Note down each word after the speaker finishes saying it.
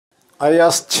I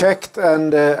just checked,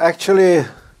 and actually,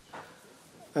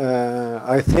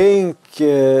 I think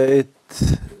it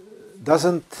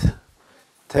doesn't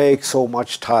take so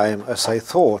much time as I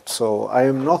thought. So I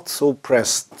am not so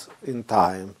pressed in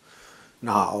time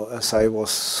now as I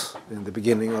was in the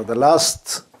beginning of the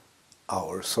last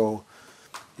hour. So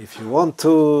if you want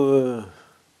to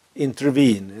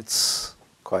intervene, it's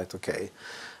quite okay.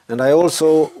 And I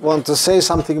also want to say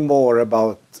something more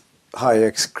about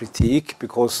Hayek's critique,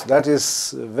 because that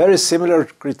is a very similar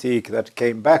critique that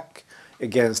came back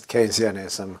against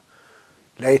Keynesianism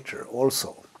later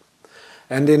also.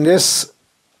 And in this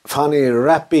funny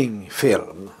rapping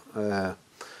film,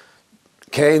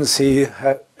 Keynes, he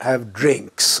have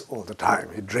drinks all the time.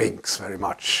 He drinks very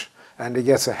much, and he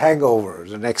gets a hangover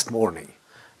the next morning.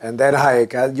 And then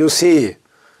Hayek, you see,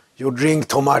 you drink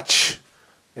too much,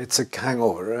 it's a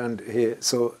hangover. And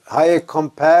so Hayek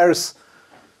compares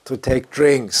to take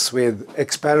drinks with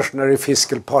expansionary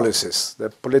fiscal policies. The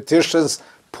politicians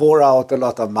pour out a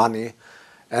lot of money,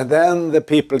 and then the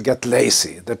people get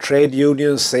lazy. The trade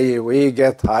unions say we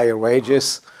get higher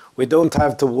wages, we don't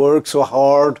have to work so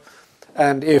hard,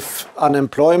 and if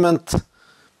unemployment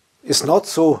is not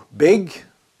so big,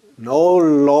 no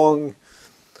long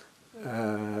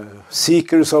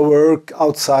seekers of work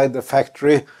outside the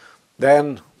factory,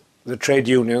 then the trade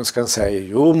unions can say,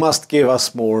 you must give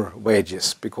us more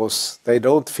wages, because they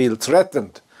don't feel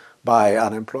threatened by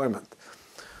unemployment.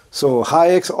 So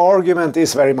Hayek's argument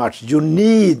is very much, you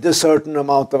need a certain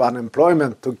amount of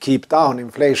unemployment to keep down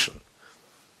inflation.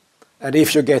 And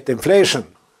if you get inflation,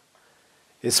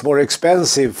 it's more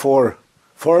expensive for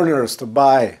foreigners to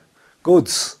buy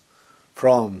goods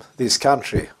from this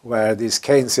country where this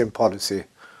Keynesian policy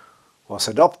was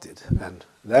adopted. And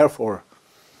therefore,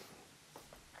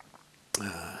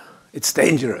 it's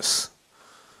dangerous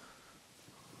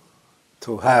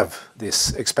to have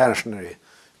this expansionary.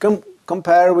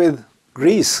 Compare with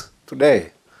Greece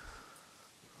today.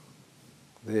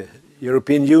 The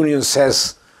European Union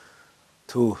says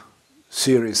to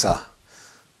Syriza,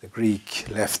 the Greek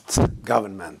left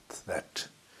government, that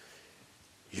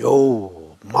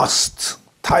you must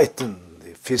tighten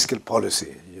the fiscal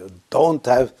policy. You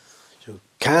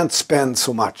can't spend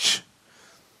so much,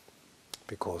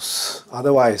 because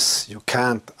otherwise you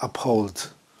can't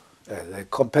uphold the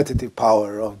competitive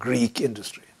power of Greek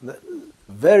industry.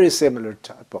 Very similar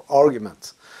type of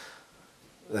argument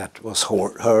that was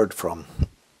heard from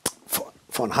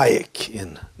von Hayek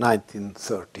in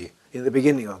 1930, in the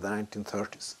beginning of the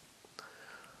 1930s.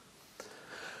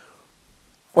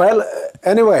 Well,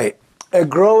 anyway, a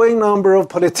growing number of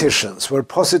politicians were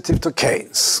positive to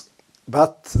Keynes,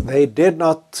 but they did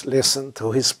not listen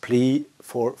to his plea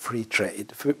for free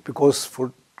trade, because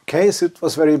for Keynes it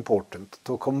was very important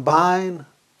to combine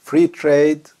free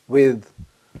trade with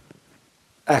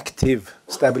active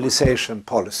stabilization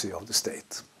policy of the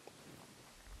state.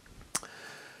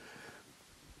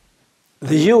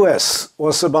 The US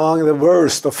was among the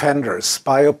worst offenders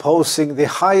by opposing the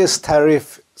highest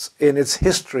tariffs in its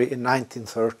history in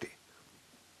 1930.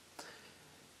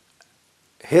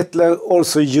 Hitler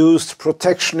also used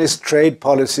protectionist trade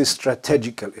policies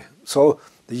strategically. So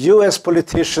the US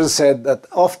politicians said that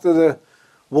after the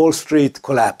Wall Street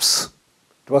collapse,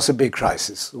 it was a big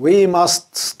crisis. We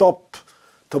must stop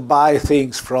to buy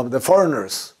things from the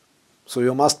foreigners. So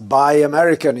you must buy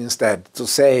American instead to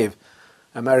save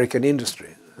American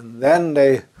industry. And then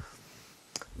they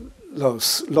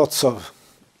lots of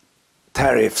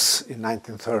tariffs in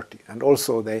 1930. And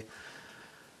also they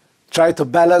tried to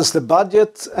balance the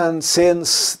budget, and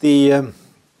since the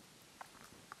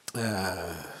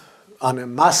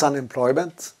mass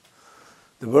unemployment,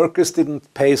 the workers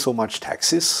didn't pay so much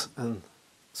taxes, and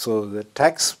so the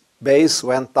tax base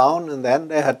went down, and then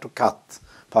they had to cut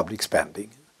public spending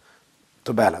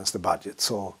to balance the budget.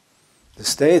 So the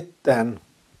state then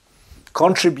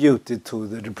contributed to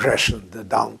the depression, the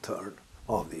downturn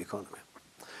of the economy.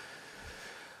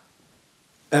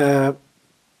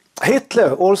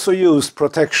 Hitler also used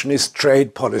protectionist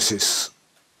trade policies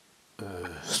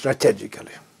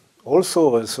strategically.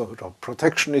 Also a sort of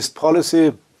protectionist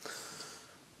policy,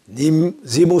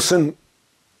 Sie müssen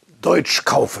Deutsch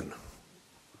kaufen.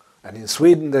 And in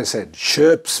Sweden they said,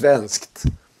 köp svenskt.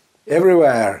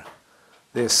 Everywhere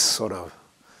this sort of,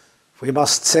 we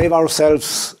must save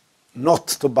ourselves not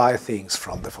to buy things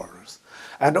from the foreigners.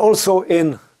 And also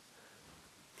in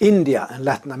India and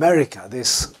Latin America,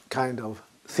 this kind of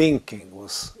thinking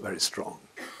was very strong.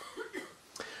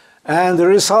 And the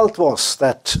result was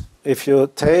that if you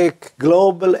take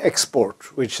global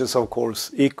export, which is of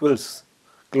course equals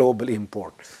global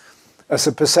import, as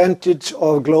a percentage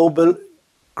of global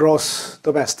gross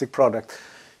domestic product.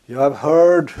 You have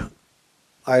heard,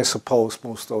 I suppose,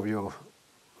 most of you,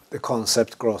 the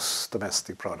concept gross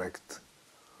domestic product,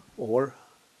 or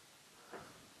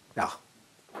yeah,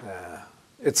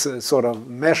 it's a sort of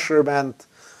measurement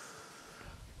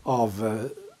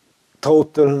of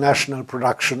total national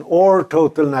production or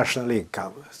total national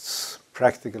income. It's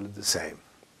practically the same.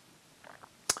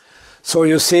 So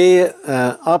you see,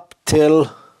 up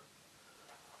till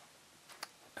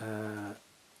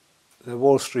the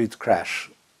Wall Street crash,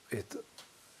 it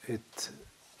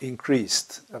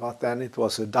increased, but then it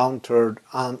was a downturn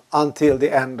until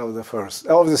the end of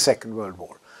the Second World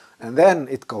War, and then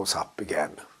it goes up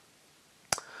again,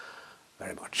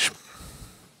 very much.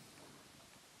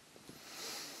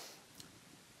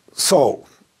 So,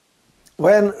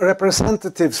 when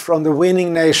representatives from the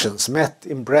winning nations met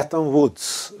in Bretton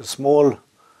Woods, a small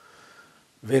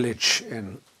village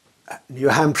in New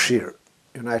Hampshire,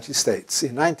 United States,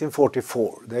 in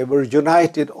 1944, they were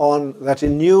united on that a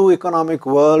new economic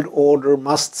world order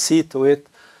must see to it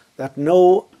that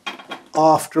no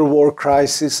after-war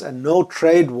crisis and no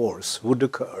trade wars would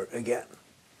occur again.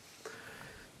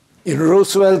 In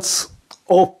Roosevelt's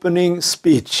opening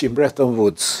speech in Bretton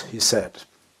Woods, he said,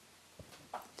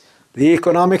 "The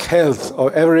economic health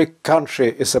of every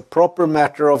country is a proper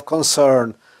matter of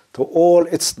concern to all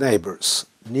its neighbors,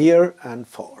 near and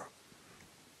far."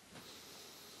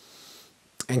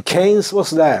 And Keynes was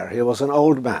there. He was an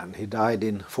old man. He died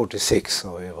in 46,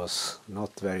 so he was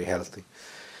not very healthy.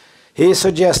 He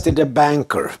suggested a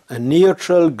banker, a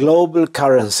neutral global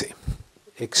currency,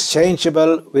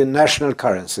 exchangeable with national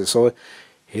currency. So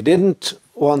he didn't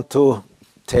want to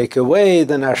take away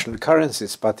the national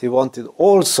currencies, but he wanted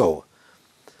also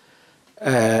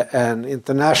an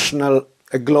international,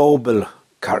 a global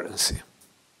currency.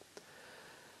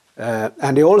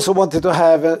 And he also wanted to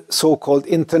have a so-called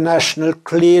international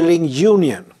clearing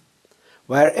union,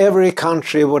 where every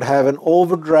country would have an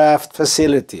overdraft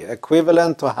facility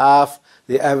equivalent to half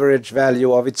the average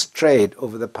value of its trade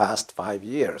over the past 5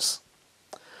 years.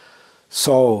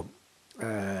 So,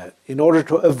 in order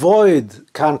to avoid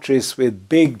countries with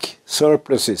big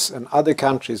surpluses and other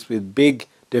countries with big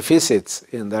deficits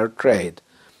in their trade,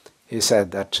 he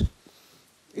said that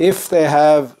if they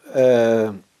have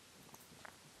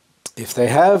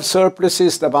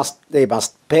surpluses, they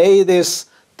must pay this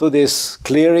to this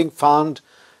clearing fund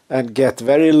and get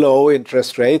very low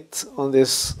interest rate on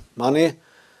this money.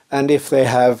 And if they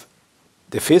have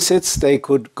deficits, they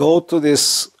could go to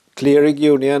this clearing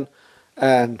union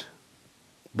and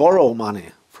borrow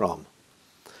money from.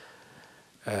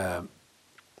 And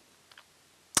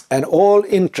all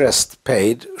interest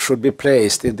paid should be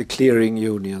placed in the clearing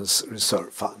union's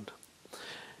reserve fund.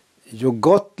 You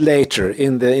got later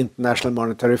in the International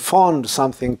Monetary Fund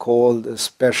something called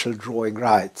special drawing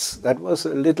rights. That was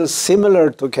a little similar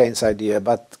to Keynes' idea,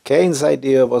 but Keynes'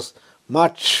 idea was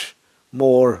much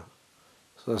more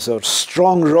sort of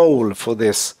strong role for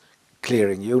this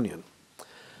clearing union.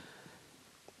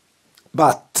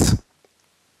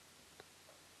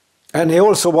 And he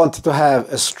also wanted to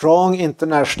have a strong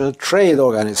international trade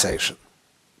organization.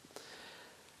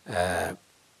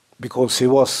 Because he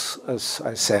was, as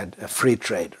I said, a free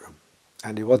trader.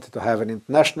 And he wanted to have an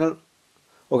international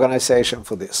organization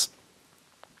for this.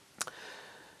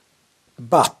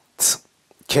 But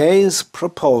Keynes'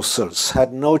 proposals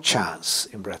had no chance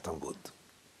in Bretton Woods.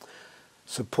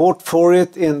 Support for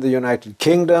it in the United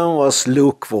Kingdom was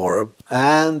lukewarm,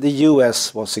 and the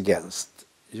US was against.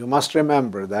 You must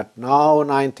remember that now,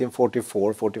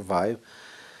 1944-45,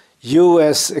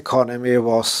 US economy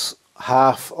was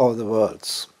half of the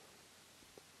world's.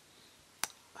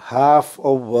 Half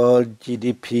of world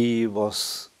GDP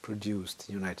was produced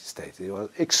in the United States. It was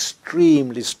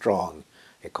extremely strong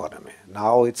economy.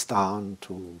 Now it's down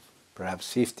to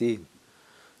perhaps 15,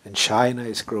 and China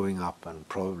is growing up and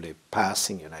probably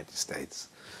passing the United States.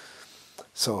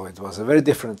 So it was a very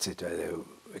different situation,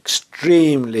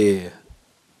 extremely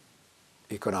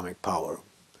economic power.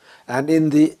 And in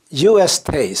the US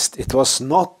taste, it was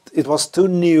too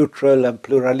neutral and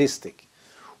pluralistic.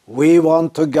 We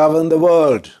want to govern the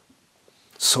world.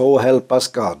 So help us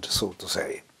God, so to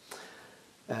say.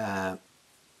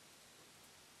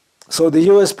 So the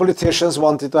US politicians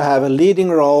wanted to have a leading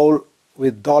role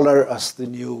with dollar as the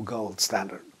new gold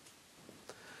standard.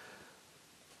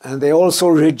 And they also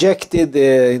rejected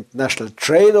the International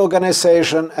Trade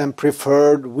Organization and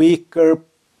preferred weaker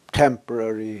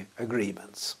temporary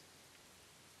agreements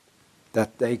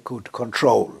that they could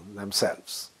control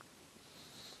themselves.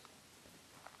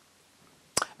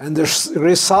 And the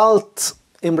result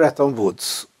in Bretton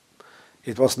Woods,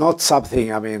 it was not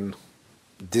something,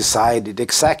 decided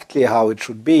exactly how it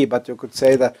should be, but you could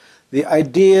say that the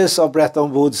ideas of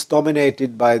Bretton Woods,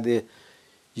 dominated by the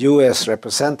US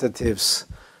representatives,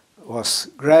 was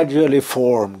gradually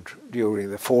formed during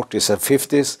the 40s and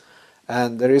 50s,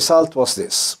 and the result was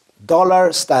this: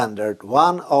 dollar standard,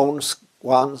 1 ounce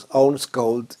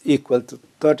gold equal to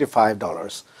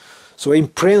 $35. So in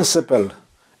principle,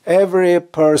 every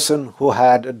person who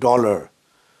had a dollar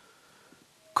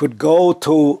could go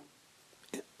to,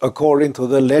 according to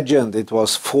the legend, it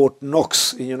was Fort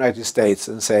Knox in the United States,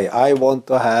 and say, I want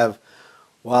to have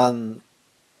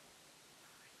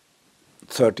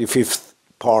 1/35th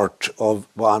part of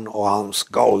 1 ounce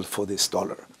gold for this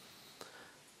dollar.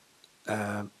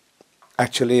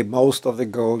 Actually, most of the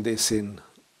gold is in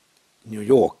New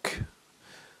York,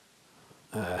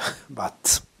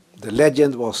 but the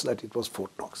legend was that it was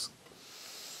Fort Knox.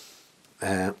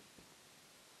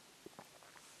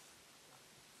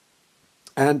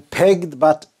 And pegged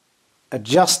but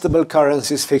adjustable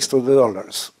currencies fixed to the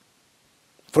dollars.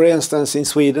 For instance, in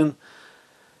Sweden,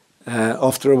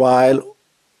 after a while,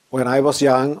 when I was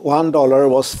young, $1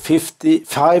 was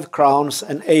 55 crowns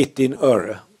and 18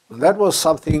 öre. And that was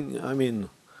something, I mean,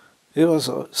 it was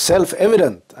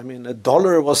self-evident. I mean, a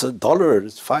dollar was a dollar,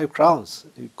 it's 5 crowns.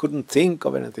 You couldn't think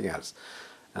of anything else.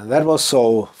 And that was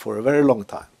so for a very long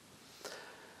time.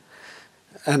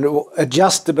 And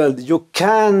adjustable, you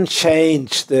can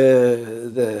change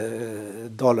the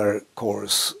dollar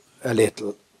course a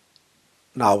little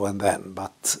now and then,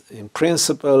 but in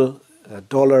principle, a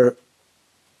dollar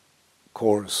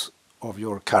course of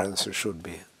your currency should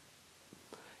be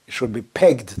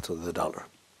pegged to the dollar.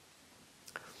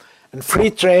 And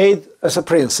free trade as a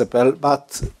principle,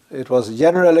 but it was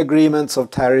general agreements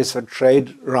of tariffs and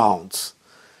trade rounds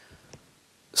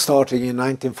starting in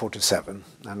 1947,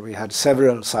 and we had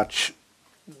several such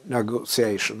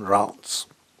negotiation rounds.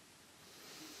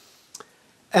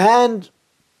 And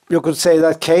you could say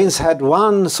that Keynes had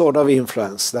one sort of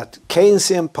influence, that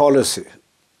Keynesian policy,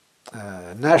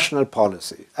 national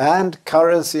policy, and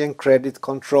currency and credit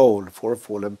control for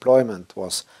full employment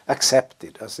was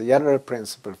accepted as a general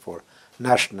principle for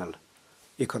national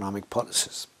economic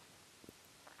policies.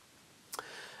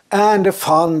 And a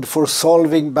fund for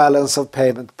solving balance of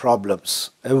payment problems,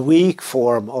 a weak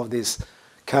form of this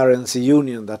currency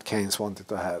union that Keynes wanted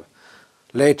to have,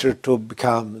 later to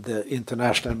become the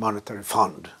International Monetary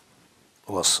Fund,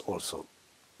 was also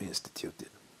instituted.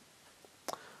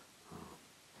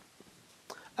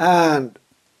 And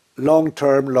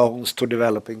long-term loans to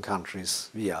developing countries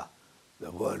via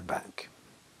the World Bank.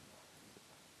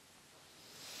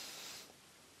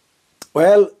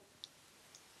 Well,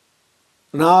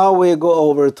 now we go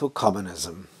over to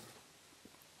communism.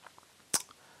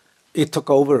 It took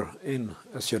over in,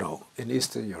 as you know, in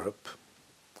Eastern Europe.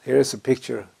 Here is a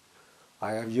picture.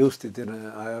 I have used it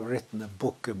I have written a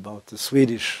book about the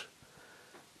Swedish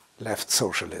left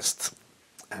socialist.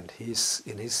 And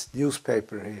in his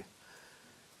newspaper,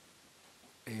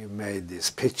 he made this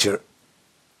picture.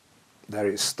 There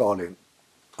is Stalin.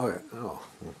 Oh, yeah, oh.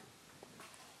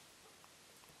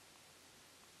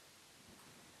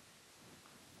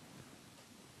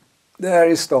 There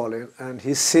is Stalin, and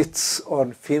he sits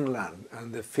on Finland,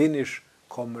 and the Finnish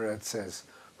comrade says,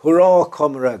 "Hurrah,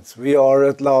 comrades, we are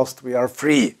at last, we are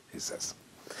free," he says.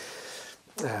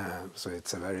 So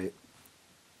it's a very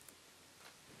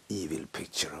evil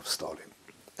picture of Stalin.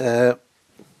 And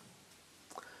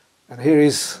here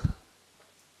is,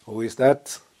 who is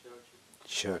that?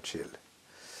 Churchill.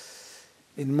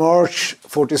 In March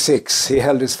 46, he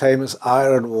held his famous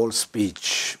Iron Wall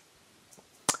speech,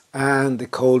 and the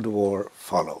Cold War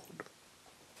followed.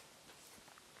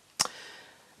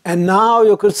 And now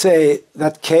you could say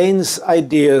that Keynes'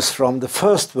 ideas from the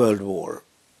First World War,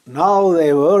 now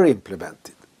they were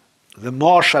implemented. The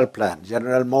Marshall Plan,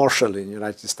 General Marshall in the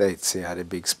United States, he had a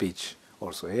big speech,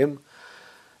 also him.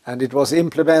 And it was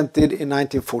implemented in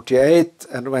 1948,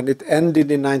 and when it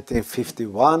ended in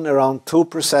 1951, around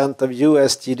 2% of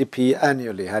US GDP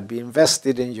annually had been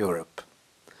invested in Europe.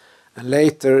 And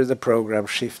later the program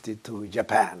shifted to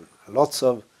Japan. Lots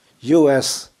of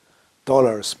US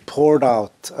dollars poured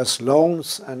out as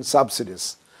loans and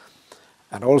subsidies.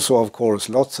 And also, of course,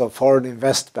 lots of foreign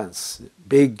investments.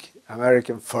 Big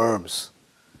American firms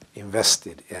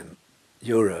invested in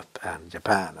Europe and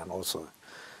Japan, and also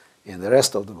in the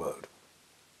rest of the world.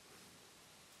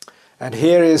 And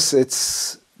here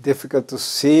it's difficult to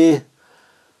see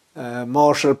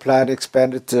Marshall Plan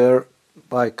expenditure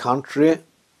by country.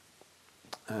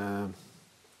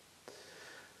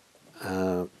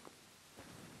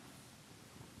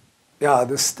 yeah,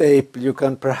 the staple, you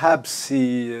can perhaps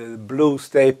see blue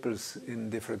staples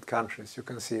in different countries. You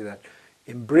can see that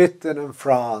in Britain and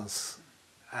France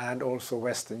and also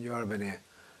Western Germany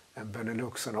and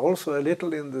Benelux, and also a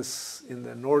little in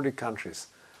the Nordic countries,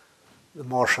 the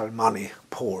Marshall money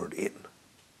poured in.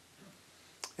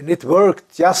 And it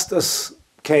worked just as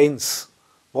Keynes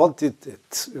wanted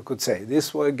it, you could say.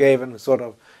 This gave a sort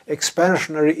of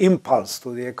expansionary impulse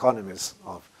to the economies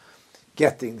of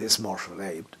getting this Marshall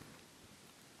aid.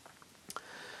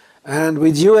 And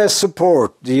with US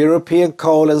support, the European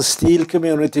Coal and Steel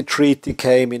Community Treaty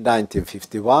came in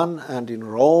 1951, and in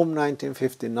Rome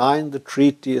 1959 the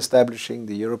treaty establishing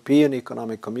the European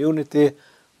Economic Community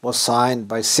was signed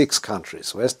by 6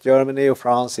 countries: West Germany,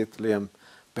 France, Italy and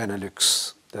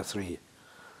Benelux, the 3,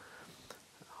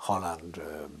 Holland,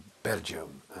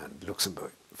 Belgium and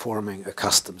Luxembourg, forming a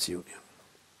customs union.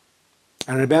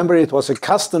 And remember, it was a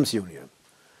customs union,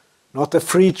 not a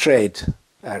free trade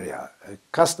area, a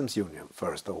customs union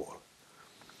first of all.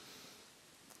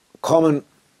 Common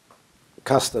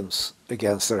customs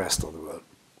against the rest of the world.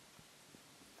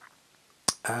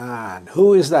 And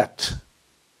who is that?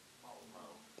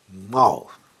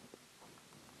 Mao.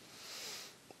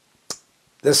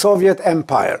 The Soviet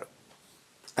Empire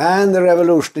and the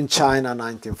revolution in China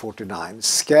 1949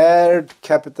 scared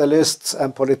capitalists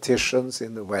and politicians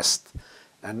in the West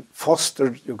and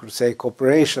fostered, you could say,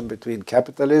 cooperation between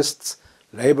capitalists,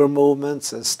 labor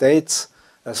movements and states,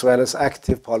 as well as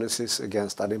active policies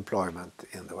against unemployment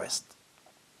in the West.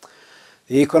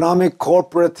 The economic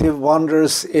cooperative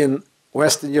wonders in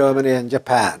Western Germany and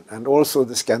Japan, and also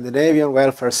the Scandinavian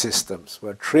welfare systems,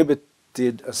 were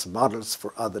attributed as models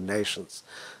for other nations.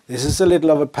 This is a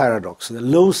little of a paradox. The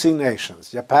losing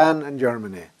nations, Japan and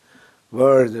Germany,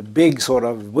 were the big sort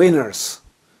of winners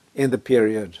in the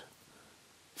period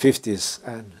 50s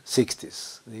and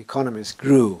 60s. The economies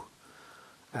grew.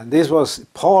 And this was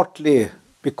partly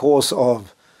because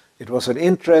of, it was an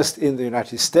interest in the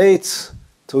United States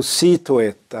to see to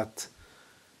it that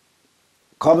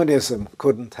communism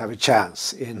couldn't have a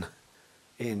chance in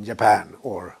Japan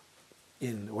or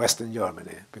in Western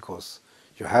Germany, because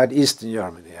you had Eastern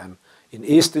Germany, and in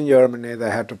Eastern Germany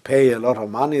they had to pay a lot of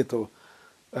money to,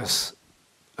 as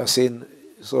in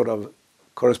sort of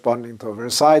corresponding to a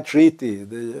Versailles Treaty,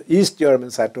 the East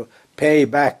Germans had to pay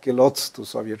back lots to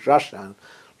Soviet Russia, and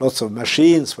lots of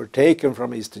machines were taken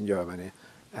from Eastern Germany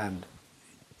and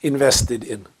invested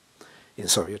in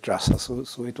Soviet Russia. So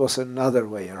it was another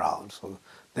way around. So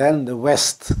then the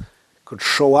West could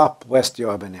show up West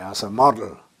Germany as a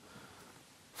model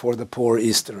for the poor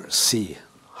Easterners, see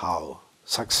how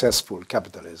successful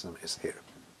capitalism is here.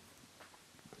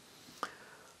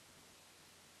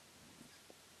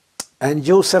 And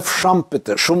Joseph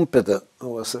Schumpeter, who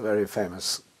was a very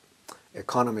famous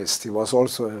economist, he was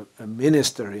also a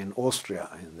minister in Austria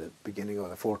in the beginning of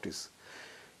the 40s.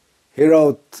 He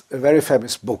wrote a very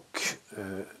famous book,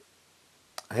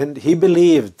 and he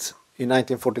believed in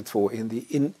 1944 in the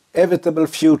inevitable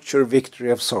future victory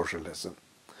of socialism.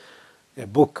 The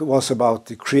book was about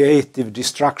the creative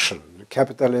destruction.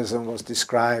 Capitalism was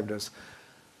described as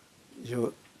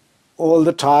all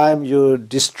the time you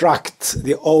destruct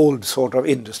the old sort of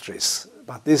industries,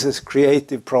 but this is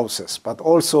creative process, but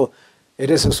also it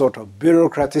is a sort of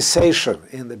bureaucratization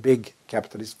in the big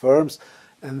capitalist firms,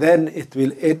 and then it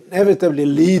will inevitably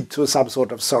lead to some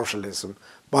sort of socialism,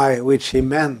 by which he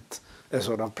meant a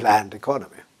sort of planned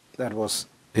economy. That was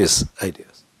his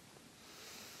ideas.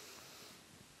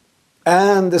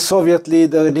 And the Soviet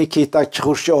leader Nikita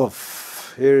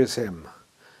Khrushchev, here is him.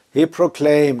 He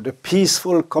proclaimed a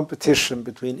peaceful competition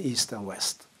between East and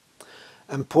West.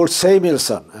 And Paul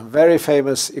Samuelson, a very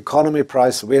famous economy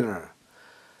prize winner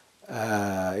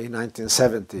in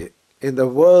 1970, in the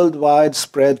worldwide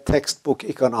spread textbook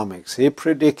Economics, he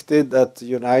predicted that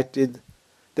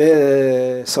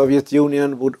the Soviet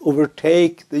Union would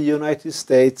overtake the United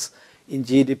States in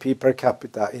GDP per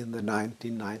capita in the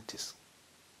 1990s.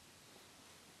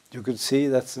 You could see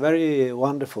that's very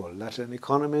wonderful that an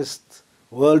economist,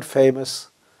 world famous,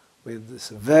 with this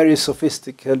very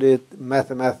sophisticated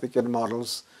mathematical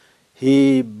models,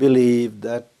 he believed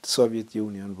that Soviet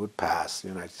Union would pass the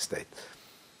United States.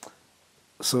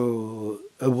 So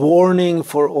a warning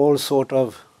for all sort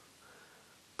of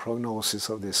prognosis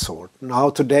of this sort.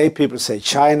 Now today people say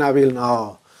China will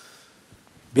now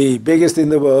be biggest in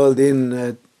the world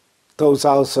in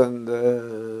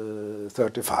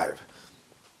 2035.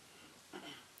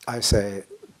 I say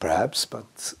perhaps,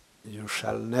 but you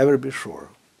shall never be sure.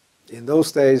 In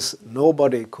those days,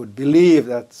 nobody could believe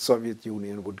that Soviet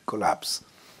Union would collapse.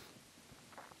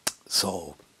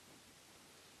 So,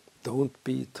 don't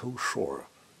be too sure.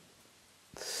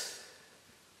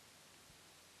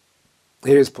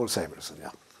 Here is Paul Samuelson,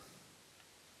 yeah.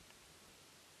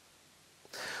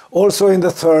 Also in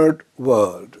the Third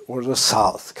World, or the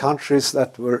South, countries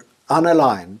that were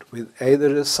unaligned with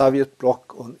either the Soviet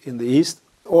bloc in the East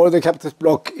or the capitalist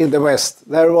bloc in the West,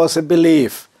 there was a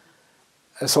belief,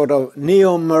 a sort of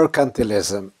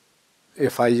neo-mercantilism,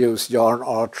 if I use Jarn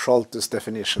Art Scholte's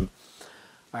definition.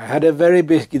 I had a very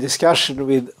big discussion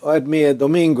with Edmé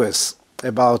Dominguez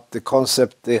about the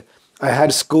concept. I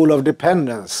had School of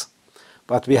Dependence,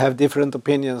 but we have different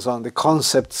opinions on the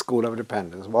concept School of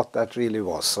Dependence, what that really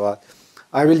was. So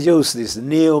I will use this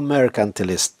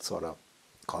neo-mercantilist sort of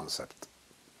concept.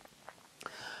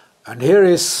 And here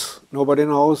is, nobody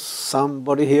knows,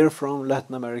 somebody here from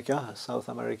Latin America, South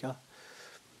America.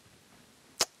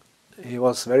 He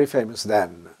was very famous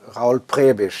then, Raúl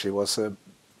Prebisch. He was a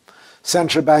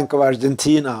Central Bank of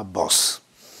Argentina boss.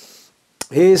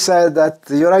 He said that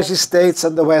the United States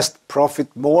and the West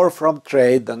profit more from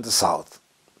trade than the South.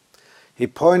 He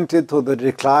pointed to the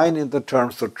decline in the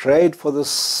terms of trade for the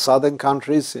southern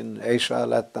countries in Asia,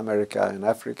 Latin America, and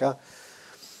Africa,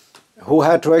 who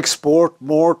had to export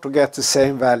more to get the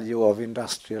same value of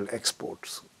industrial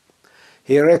exports.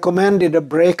 He recommended a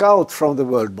breakout from the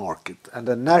world market and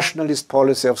a nationalist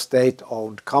policy of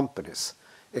state-owned companies,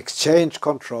 exchange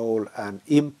control and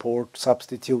import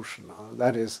substitution.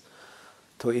 That is,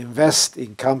 to invest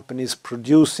in companies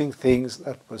producing things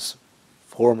that was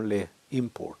formerly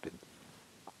imported.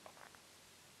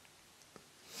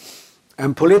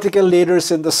 And political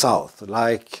leaders in the South,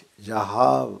 like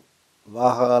Jawaharlal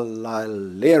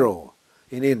Nehru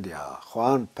in India,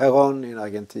 Juan Perón in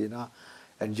Argentina,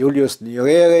 and Julius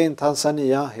Nyerere in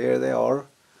Tanzania, here they are,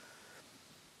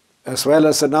 as well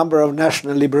as a number of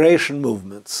national liberation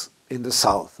movements in the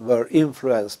South, were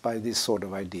influenced by this sort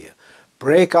of idea.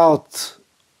 Break out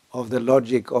of the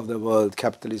logic of the world,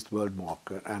 capitalist world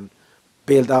market, and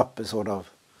build up a sort of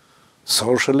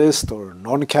socialist or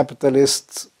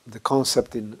non-capitalist. The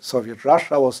concept in Soviet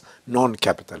Russia was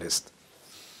non-capitalist,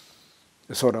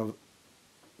 a sort of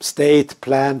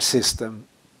state-planned system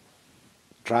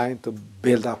trying to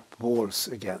build up walls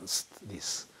against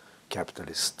this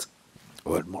capitalist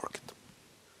world market.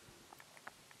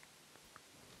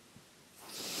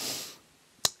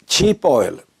 Cheap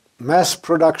oil, mass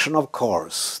production of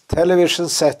cars, television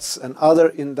sets and other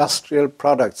industrial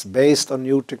products based on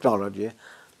new technology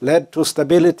led to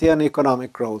stability and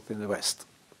economic growth in the West.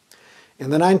 In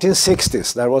the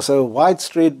 1960s, there was a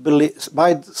widespread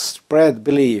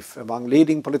belief among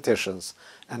leading politicians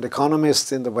and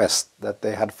economists in the West that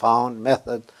they had found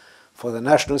method for the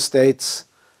national states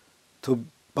to,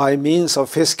 by means of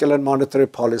fiscal and monetary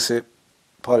policy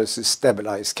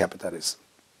stabilize capitalism.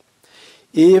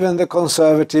 Even the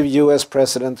conservative US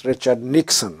President Richard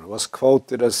Nixon was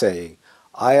quoted as saying,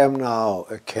 "I am now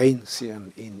a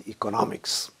Keynesian in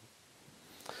economics."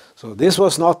 So this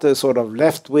was not a sort of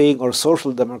left-wing or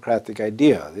social democratic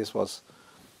idea. This was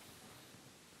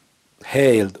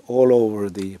hailed all over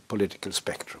the political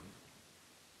spectrum.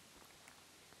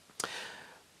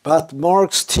 But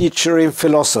Marx's teacher in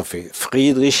philosophy,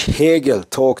 Friedrich Hegel,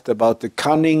 talked about the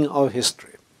cunning of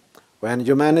history. When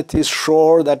humanity is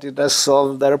sure that it has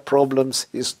solved their problems,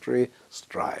 history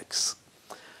strikes.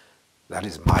 That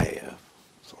is my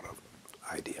sort of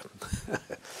idea.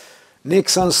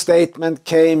 Nixon's statement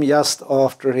came just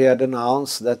after he had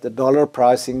announced that the dollar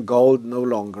price in gold no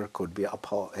longer could be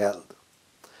upheld.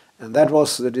 And that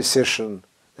was the decision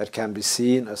that can be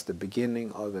seen as the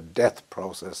beginning of the death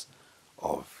process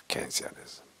of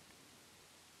Keynesianism.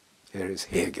 Here is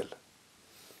Hegel.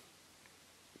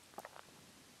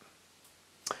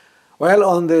 Well,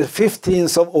 on the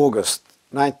 15th of August,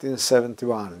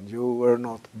 1971, you were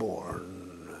not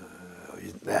born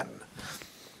then.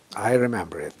 I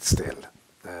remember it still.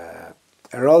 A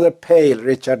rather pale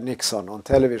Richard Nixon on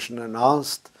television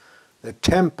announced the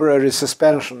temporary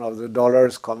suspension of the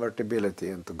dollar's convertibility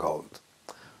into gold.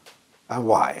 And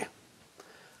why?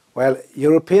 Well,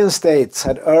 European states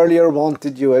had earlier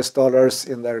wanted US dollars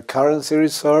in their currency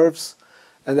reserves,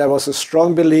 and there was a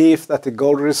strong belief that the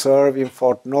gold reserve in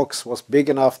Fort Knox was big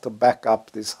enough to back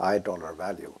up this high dollar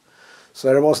value. So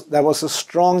there was a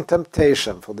strong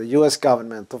temptation for the US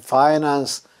government to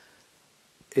finance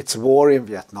its war in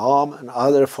Vietnam and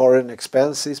other foreign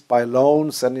expenses by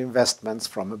loans and investments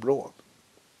from abroad.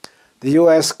 The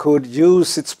US could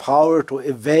use its power to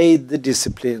evade the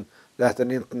discipline that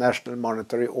an international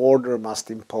monetary order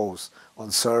must impose on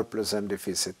surplus and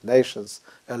deficit nations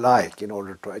alike in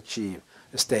order to achieve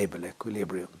a stable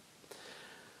equilibrium.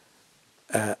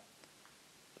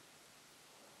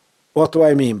 What do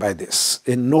I mean by this?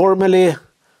 Normally,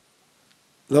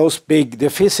 those big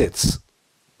deficits,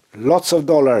 lots of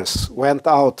dollars went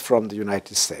out from the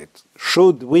United States,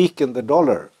 should weaken the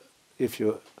dollar if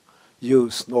you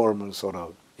use normal sort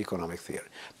of economic theory.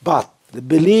 But the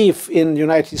belief in the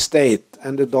United States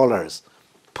and the dollars,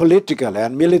 politically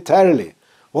and militarily,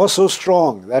 was so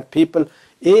strong that people,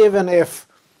 even if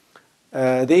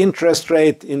the interest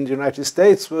rate in the United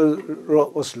States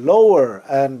was lower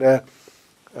and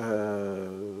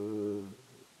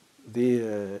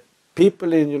the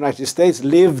people in the United States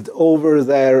lived over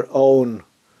their own,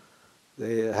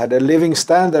 they had a living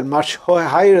standard much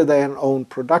higher than their own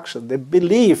production. The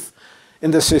belief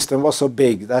in the system was so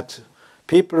big that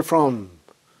people from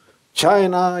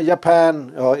China,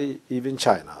 Japan, or even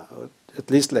China,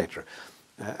 at least later,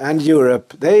 and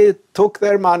Europe, they took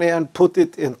their money and put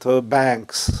it into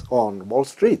banks on Wall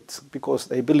Street because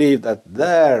they believed that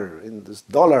there, in the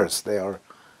dollars, they are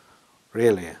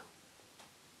really,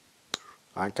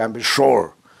 I can be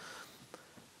sure.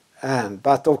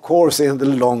 But of course, in the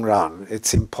long run,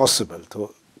 it's impossible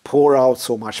to pour out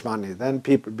so much money. Then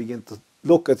people begin to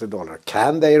look at the dollar.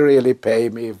 Can they really pay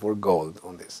me for gold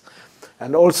on this?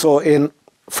 And also in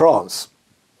France,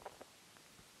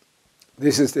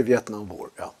 this is the Vietnam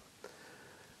War.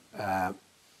 Yeah.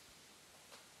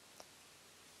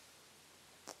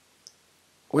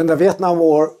 When the Vietnam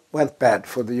War went bad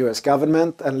for the US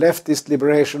government and leftist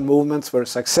liberation movements were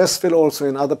successful also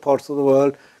in other parts of the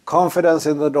world, confidence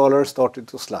in the dollar started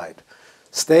to slide.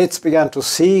 States began to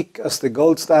seek, as the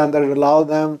gold standard allowed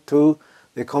them to,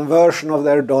 the conversion of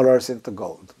their dollars into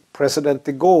gold. President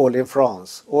de Gaulle in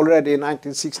France, already in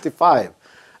 1965,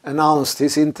 announced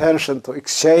his intention to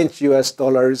exchange US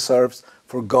dollar reserves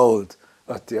for gold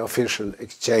at the official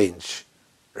exchange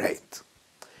rate.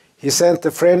 He sent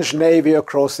the French Navy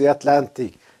across the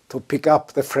Atlantic to pick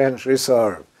up the French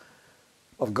reserve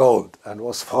of gold and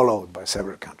was followed by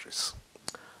several countries.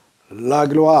 La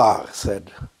gloire,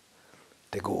 said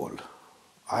de Gaulle.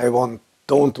 I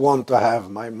don't want to have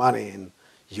my money in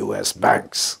US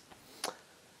banks.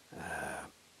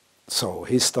 So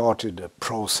he started a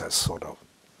process, sort of,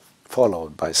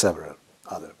 followed by several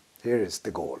other. Here is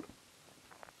de Gaulle.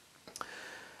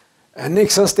 And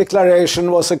Nixon's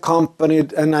declaration was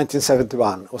accompanied in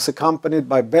 1971, was accompanied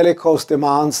by bellicose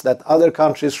demands that other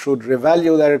countries should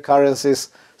revalue their currencies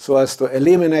so as to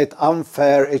eliminate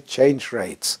unfair exchange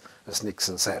rates, as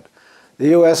Nixon said.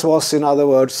 The US was, in other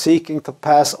words, seeking to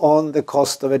pass on the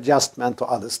cost of adjustment to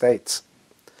other states.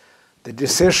 The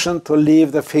decision to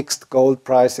leave the fixed gold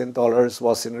price in dollars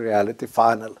was in reality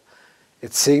final.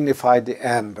 It signified the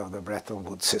end of the Bretton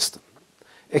Woods system.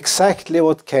 Exactly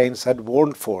what Keynes had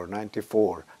warned for in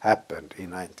 1994 happened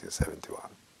in 1971.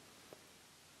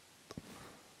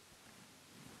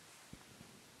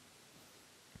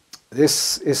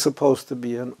 This is supposed to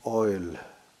be an oil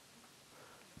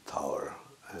tower.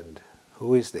 And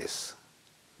who is this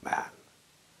man?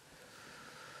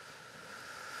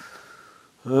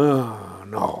 Oh,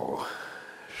 no,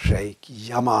 Sheikh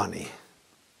Yamani.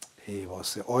 He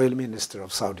was the oil minister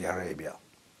of Saudi Arabia.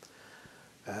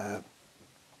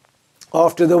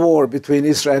 After the war between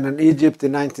Israel and Egypt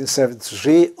in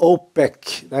 1973,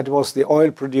 OPEC, that was the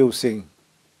oil-producing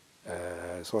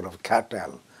sort of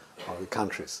cartel of the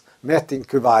countries, met in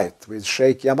Kuwait with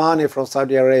Sheikh Yamani from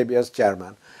Saudi Arabia as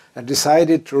chairman and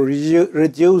decided to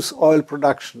reduce oil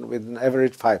production with an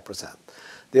average 5%.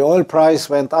 The oil price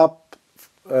went up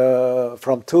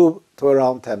from 2 to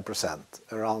around 10%,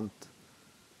 around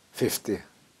 $50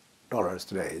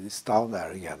 today. It's down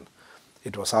there again.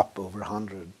 It was up over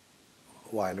 100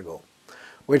 a while ago,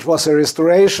 which was a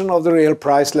restoration of the real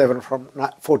price level from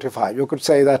 45. You could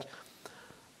say that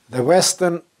the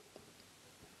Western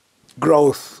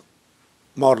growth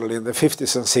model in the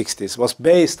 50s and 60s was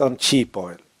based on cheap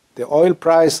oil. The oil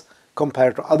price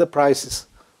compared to other prices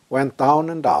went down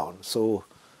and down. So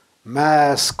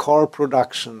mass car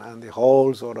production and the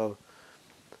whole sort of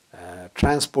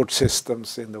transport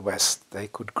systems in the West, they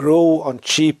could grow on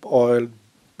cheap oils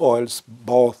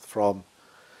both from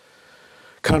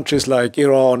countries like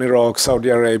Iran, Iraq, Saudi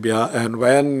Arabia, and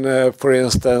when, for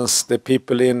instance, the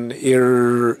people in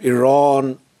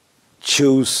Iran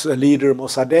choose a leader,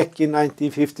 Mossadegh, in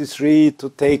 1953 to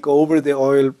take over the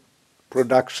oil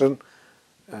production,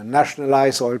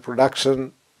 nationalize oil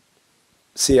production,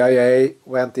 CIA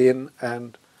went in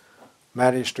and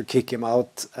managed to kick him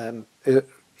out and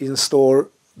install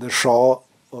the Shah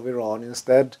of Iran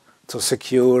instead to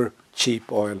secure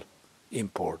cheap oil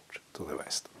import to the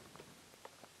West.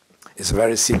 It's a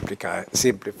very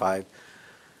simplified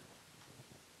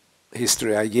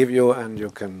history I give you, and you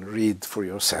can read for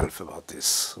yourself about this.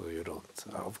 So you don't.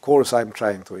 Of course, I'm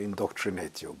trying to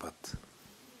indoctrinate you, but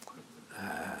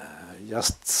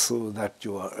Just so that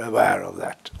you are aware of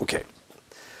that. Okay.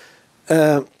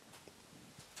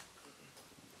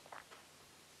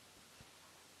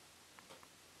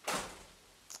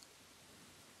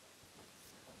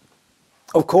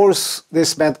 Of course,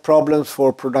 this meant problems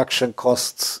for production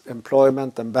costs,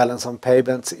 employment and balance on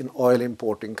payments in oil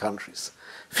importing countries.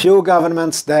 Few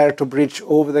governments dared to bridge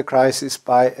over the crisis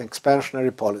by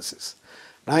expansionary policies.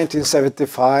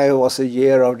 1975 was a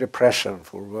year of depression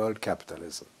for world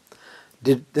capitalism.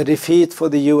 The defeat for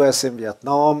the US in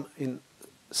Vietnam in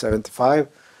 1975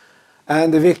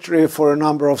 and the victory for a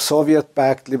number of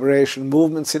Soviet-backed liberation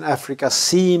movements in Africa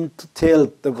seemed to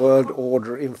tilt the world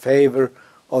order in favor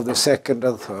of the second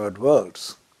and third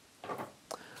worlds.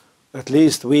 At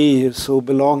least we who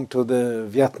belong to the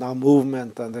Vietnam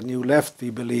movement and the New Left, we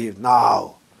believe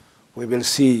now we will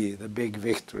see the big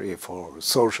victory for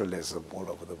socialism all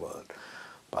over the world.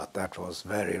 But that was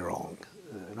very wrong.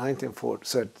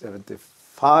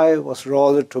 1975 was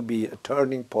rather to be a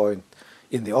turning point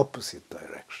in the opposite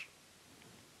direction.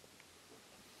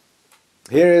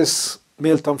 Here is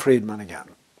Milton Friedman again.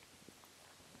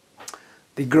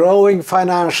 The growing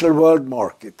financial world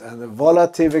market and the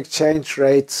volatile exchange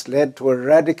rates led to a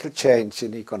radical change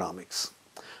in economics.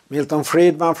 Milton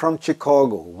Friedman from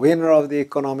Chicago, winner of the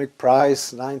Economic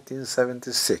Prize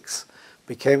 1976,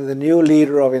 became the new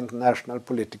leader of international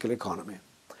political economy.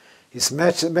 His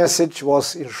message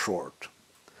was, in short,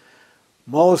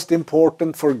 most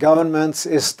important for governments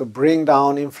is to bring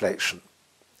down inflation.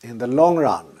 In the long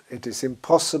run, it is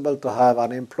impossible to have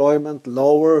unemployment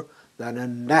lower than a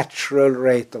natural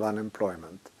rate of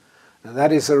unemployment, and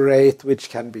that is a rate which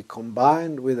can be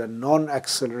combined with a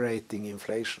non-accelerating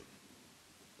inflation.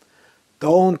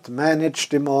 Don't manage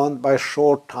demand by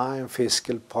short-time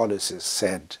fiscal policies,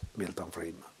 said Milton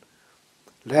Friedman.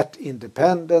 Let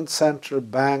independent central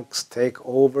banks take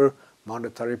over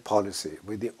monetary policy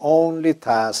with the only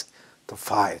task to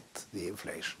fight the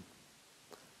inflation.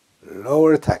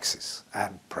 Lower taxes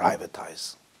and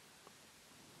privatize.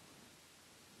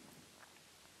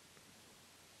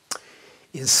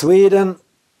 In Sweden,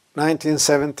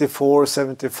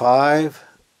 1974-75,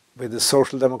 with the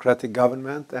Social Democratic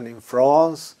government, and in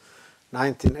France,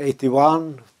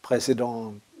 1981,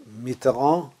 President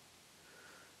Mitterrand.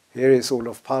 Here is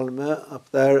Olof Palme up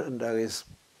there, and there is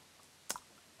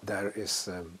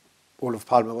Olof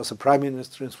Palme was a prime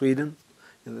minister in Sweden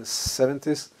in the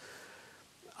 70s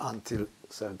until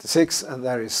 76, and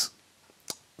there is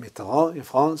Mitterrand in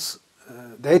France.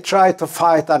 They tried to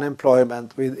fight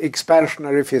unemployment with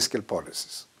expansionary fiscal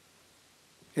policies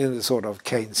in the sort of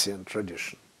Keynesian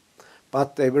tradition.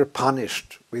 But they were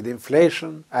punished with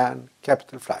inflation and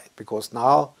capital flight, because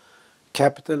now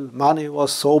capital money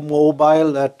was so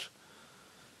mobile that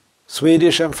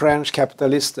Swedish and French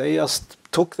capitalists, they just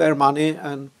took their money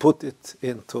and put it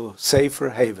into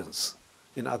safer havens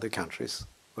in other countries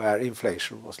where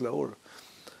inflation was lower.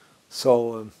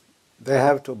 So they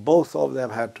have to, both of them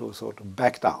had to sort of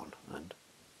back down.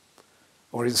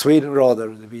 Or in Sweden rather,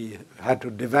 we had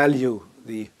to devalue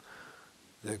the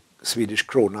Swedish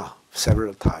krona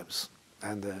several times,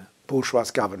 and the bourgeois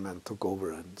government took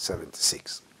over in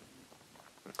 76.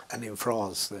 And in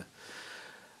France, the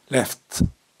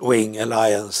left-wing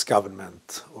alliance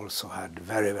government also had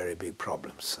very, very big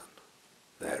problems.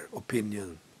 And their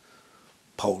opinion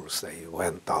polls, they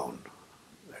went down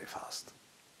very fast.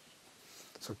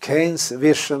 So Keynes'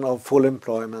 vision of full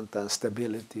employment and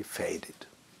stability faded.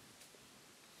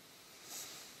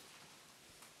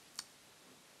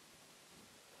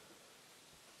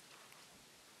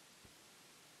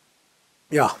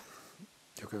 Yeah,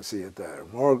 you can see it there.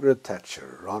 Margaret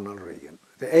Thatcher, Ronald Reagan.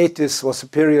 The 80s was a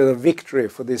period of victory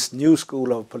for this new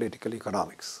school of political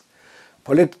economics.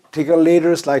 Political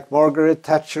leaders like Margaret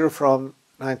Thatcher from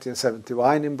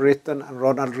 1971 in Britain and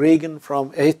Ronald Reagan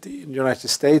from 80 in the United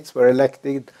States were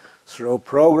elected through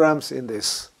programs in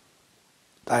this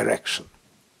direction.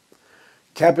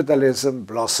 Capitalism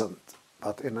blossomed,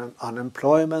 but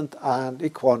unemployment and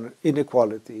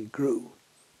inequality grew.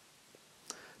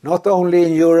 Not only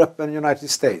in Europe and the United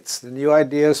States, the new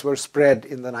ideas were spread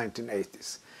in the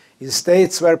 1980s. In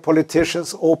states where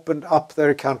politicians opened up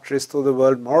their countries to the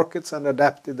world markets and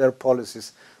adapted their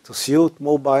policies to suit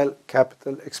mobile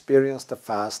capital, experienced a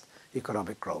fast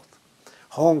economic growth.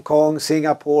 Hong Kong,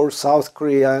 Singapore, South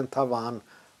Korea and Taiwan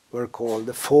were called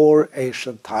the four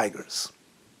Asian tigers.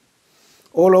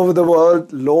 All over the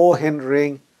world, laws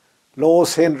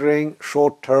hindering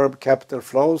short-term capital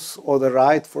flows or the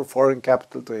right for foreign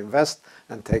capital to invest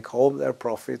and take home their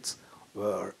profits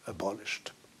were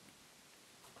abolished.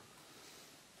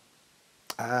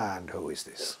 And who is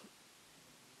this?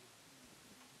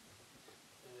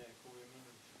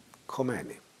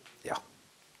 Khomeini. Yeah.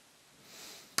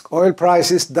 Oil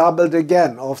prices doubled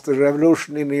again after the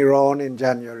revolution in Iran in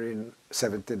January in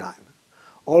 79.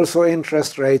 Also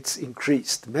interest rates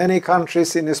increased. Many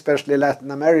countries in especially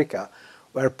Latin America,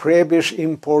 where pre-Bush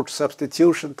import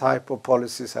substitution type of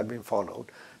policies had been followed,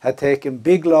 had taken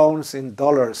big loans in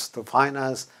dollars to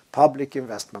finance public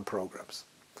investment programs.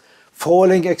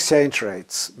 Falling exchange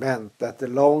rates meant that the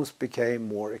loans became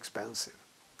more expensive.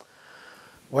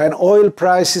 When oil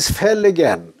prices fell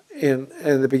again in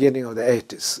the beginning of the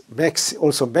 80s,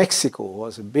 also Mexico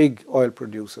was a big oil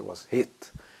producer, was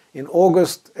hit. In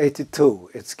August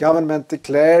 82, its government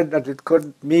declared that it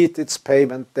couldn't meet its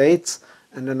payment dates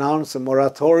and announced a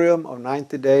moratorium of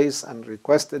 90 days and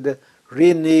requested a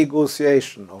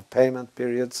renegotiation of payment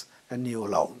periods and new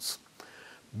loans.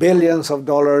 Billions of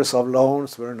dollars of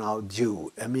loans were now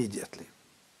due immediately.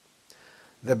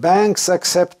 The banks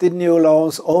accepted new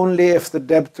loans only if the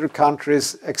debtor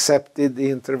countries accepted the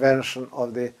intervention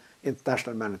of the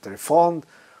International Monetary Fund,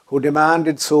 who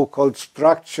demanded so-called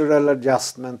structural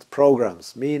adjustment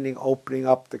programs, meaning opening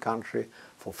up the country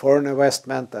for foreign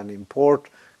investment and import,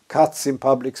 cuts in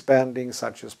public spending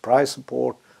such as price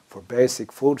support for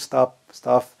basic food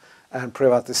stuff and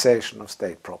privatization of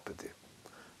state property.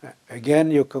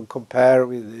 Again, you can compare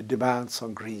with the demands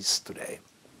on Greece today.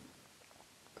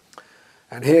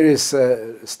 And here is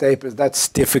staples. That's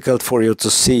difficult for you to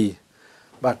see,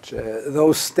 but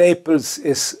those staples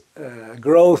is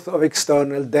growth of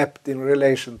external debt in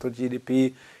relation to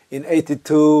GDP in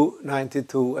 82,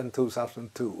 92, and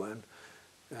 2002, and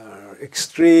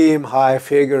extreme high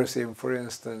figures in, for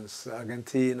instance,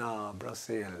 Argentina,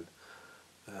 Brazil,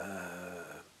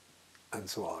 and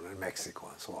so on, and Mexico,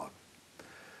 and so on.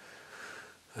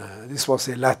 This was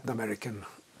a Latin American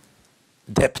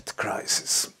debt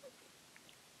crisis.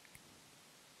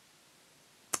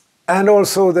 And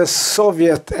also the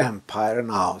Soviet Empire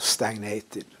now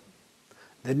stagnated.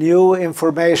 The new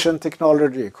information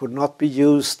technology could not be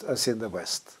used as in the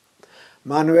West.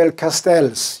 Manuel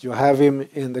Castells, you have him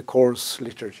in the course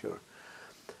literature,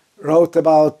 wrote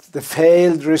about the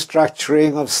failed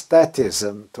restructuring of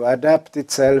statism to adapt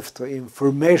itself to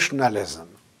informationalism.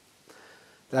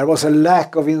 There was a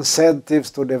lack of incentives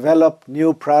to develop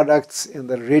new products in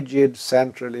the rigid,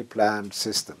 centrally planned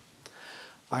system.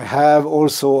 I have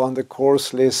also on the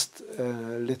course list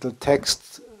little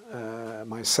text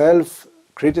myself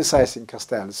criticizing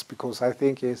Castells because I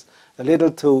think he's a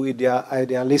little too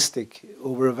idealistic,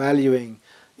 overvaluing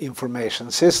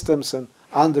information systems and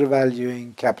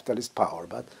undervaluing capitalist power.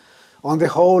 But on the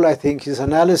whole, I think his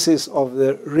analysis of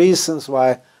the reasons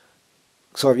why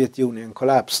Soviet Union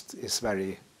collapsed is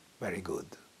very, very good,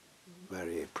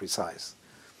 very precise.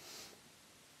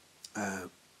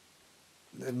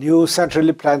 The new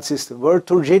centrally planned system were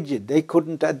too rigid. They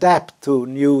couldn't adapt to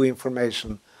new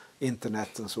information,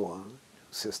 internet and so on,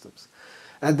 systems.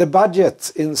 And the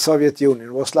budget in Soviet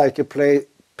Union was like a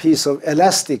piece of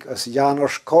elastic, as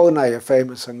János Kornai, a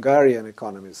famous Hungarian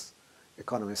economist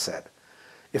said.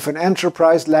 If an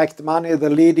enterprise lacked money, the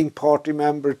leading party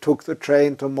member took the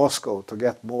train to Moscow to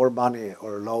get more money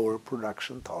or lower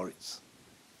production targets.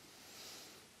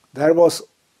 There was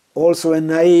also a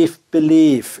naive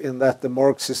belief in that the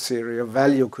Marxist theory of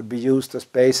value could be used as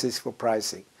basis for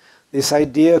pricing. This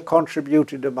idea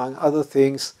contributed, among other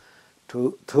things,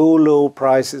 to too low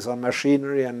prices on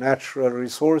machinery and natural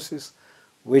resources,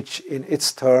 which in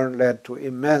its turn led to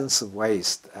immense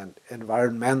waste and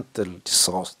environmental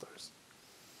disasters.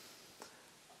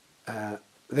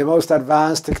 The most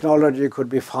advanced technology could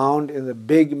be found in the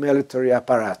big military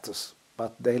apparatus,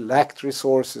 but they lacked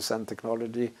resources and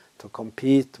technology to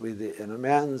compete with the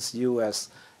immense US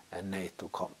and NATO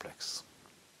complex.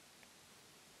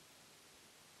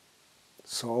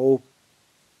 So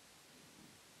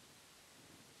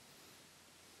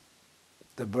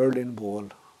the Berlin Wall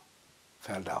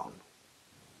fell down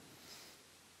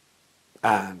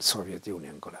and Soviet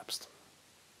Union collapsed.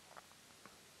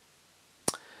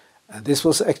 And this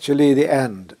was actually the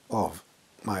end of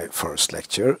my first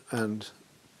lecture, and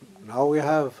now we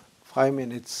have 5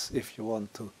 minutes if you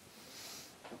want to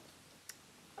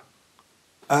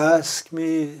ask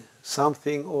me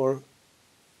something or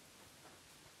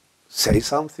say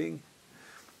something.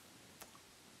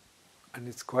 And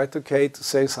it's quite okay to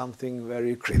say something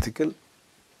very critical.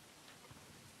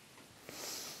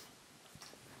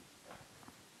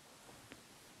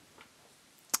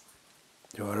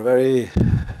 You are very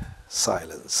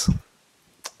silent.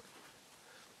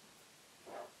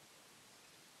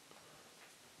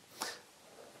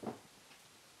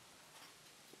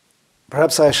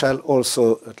 Perhaps I shall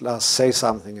also at last say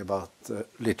something about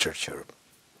literature.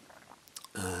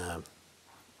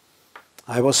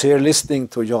 I was here listening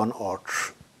to Jan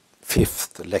Art's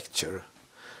 5th lecture.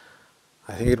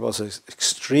 I think it was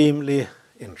extremely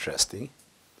interesting.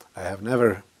 I have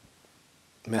never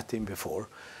met him before.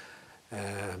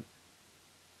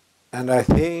 And I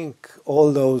think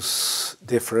all those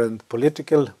different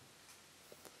political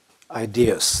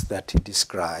ideas that he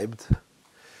described,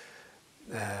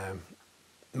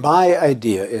 my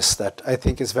idea is that I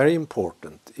think it's very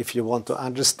important if you want to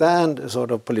understand a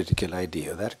sort of political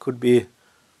idea. That could be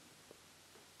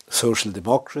social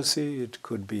democracy, it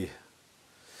could be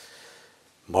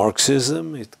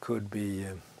Marxism, it could be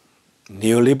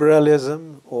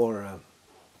neoliberalism, or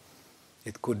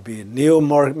it could be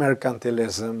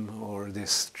neo-mercantilism, or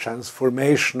this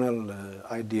transformational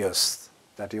ideas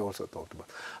that he also talked about.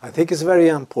 I think it's very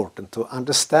important to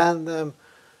understand them.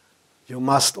 You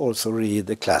must also read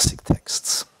the classic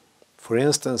texts. For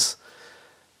instance,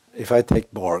 if I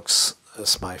take Marx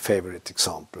as my favorite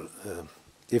example,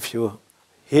 if you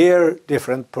hear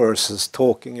different persons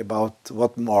talking about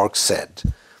what Marx said,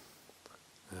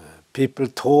 people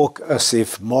talk as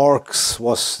if Marx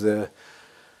was the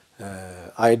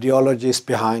ideologist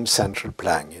behind central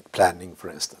planning, for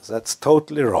instance. That's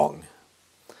totally wrong.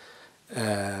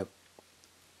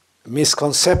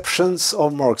 Misconceptions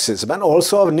of Marxism and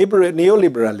also of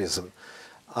neoliberalism.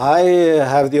 I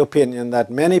have the opinion that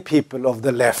many people of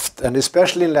the left, and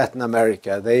especially in Latin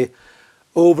America, they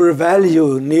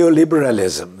overvalue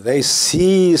neoliberalism. They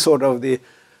see sort of the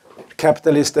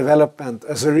capitalist development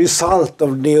as a result of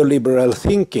neoliberal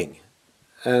thinking.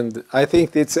 And I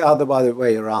think it's the other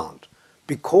way around.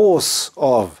 Because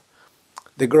of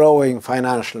the growing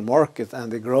financial market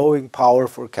and the growing power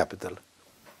for capital,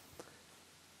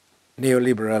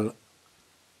 neoliberal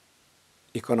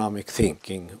economic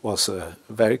thinking was a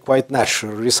quite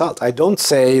natural result. I don't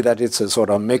say that it's a sort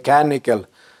of mechanical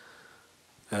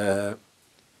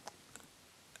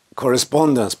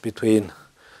correspondence between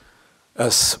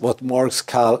what Marx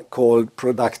called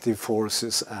productive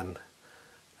forces and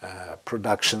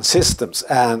production systems,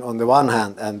 and on the one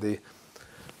hand,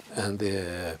 and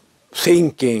the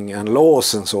thinking and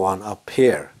laws and so on up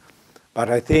here. But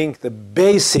I think the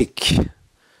basic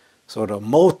sort of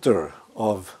motor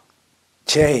of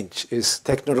change is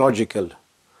technological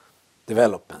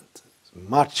development. It's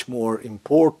much more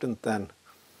important than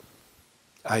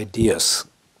ideas,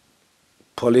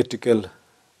 political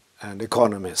and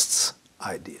economists'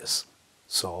 ideas.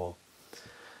 So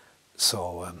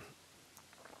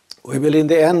we will, in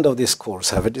the end of this course,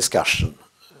 have a discussion,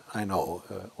 I know,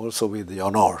 also with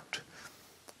Jan Art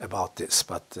about this,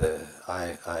 but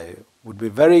I would be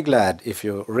very glad if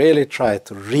you really try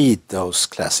to read those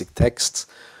classic texts.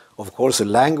 Of course, the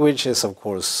language is, of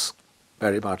course,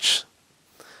 very much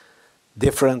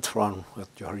different from what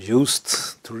you are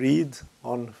used to read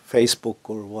on Facebook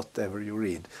or whatever you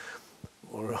read,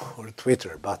 or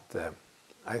Twitter, but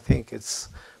I think it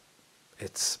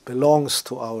belongs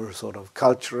to our sort of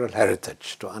cultural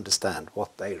heritage to understand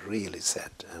what they really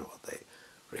said and what they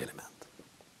really meant.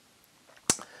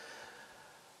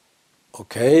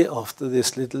 Okay, after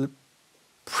this little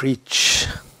preach,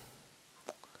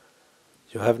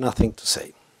 you have nothing to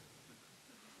say.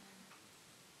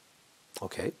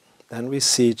 Okay, then we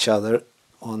see each other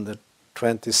on the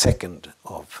 22nd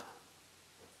of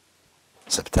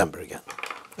September again,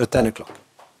 at 10 o'clock.